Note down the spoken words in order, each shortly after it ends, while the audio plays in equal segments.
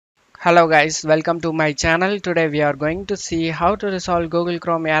Hello guys, welcome to my channel. Today we are going to see how to resolve Google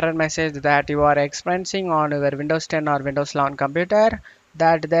Chrome error message that you are experiencing on your Windows 10 or Windows 11 computer,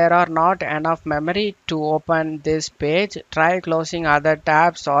 that there are not enough memory to open this page. Try closing other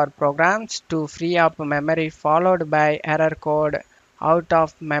tabs or programs to free up memory followed by error code out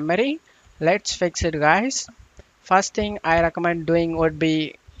of memory. Let's fix it guys. First thing I recommend doing would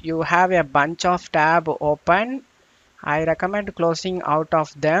be you have a bunch of tab open. I recommend closing out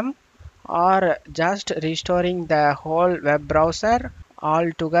of them or just restoring the whole web browser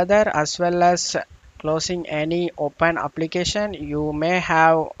altogether, as well as closing any open application you may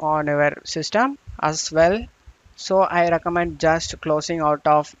have on your system as well. So I recommend just closing out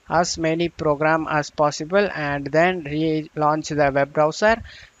of as many program as possible and then relaunch the web browser,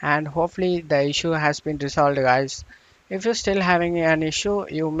 and hopefully the issue has been resolved guys. If you're still having an issue,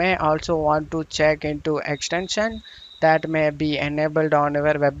 you may also want to check into extension that may be enabled on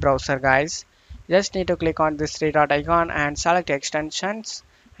your web browser guys. Just need to click on this three dot icon and select extensions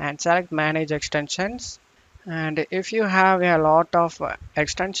and select manage extensions. And if you have a lot of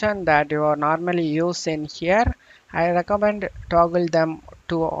extension that you are normally use in here, I recommend toggle them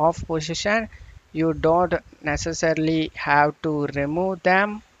to off position. You don't necessarily have to remove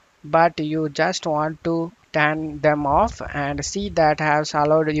them, but you just want to turn them off and see that has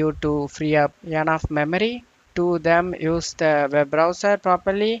allowed you to free up enough memory to them use the web browser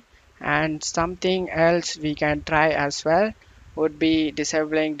properly. And something else we can try as well would be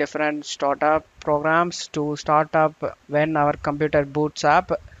disabling different startup programs to start up when our computer boots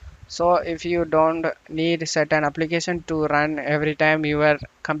up. So if you don't need certain application to run every time your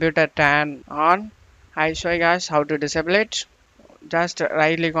computer turn on, I show you guys how to disable it. Just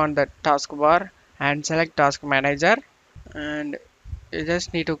right click on the taskbar and select task manager, and you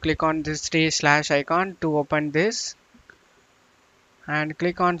just need to click on this three slash icon to open this and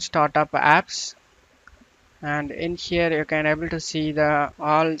click on startup apps. And in here you can able to see the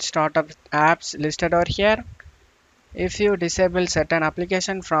all startup apps listed over here. If you disable certain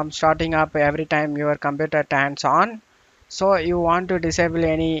application from starting up every time your computer turns on, so you want to disable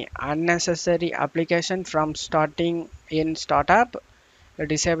any unnecessary application from starting in startup, you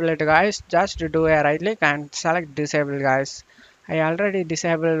disable it guys. Just do a right click and select disable guys. I already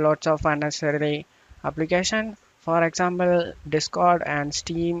disabled lots of unnecessary application, for example Discord and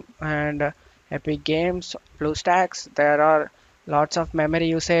Steam and Epic Games, BlueStacks. There are lots of memory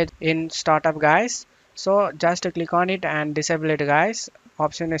usage in startup guys. So just click on it and disable it guys.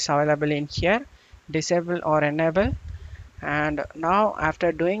 Option is available in here, disable or enable. And now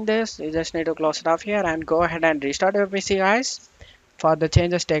after doing this, you just need to close it off here and go ahead and restart your PC guys for the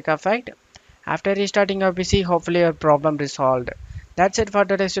changes take effect. After restarting your PC, hopefully your problem resolved. That's it for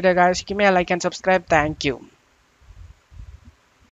today's video guys. Give me a like and subscribe. Thank you.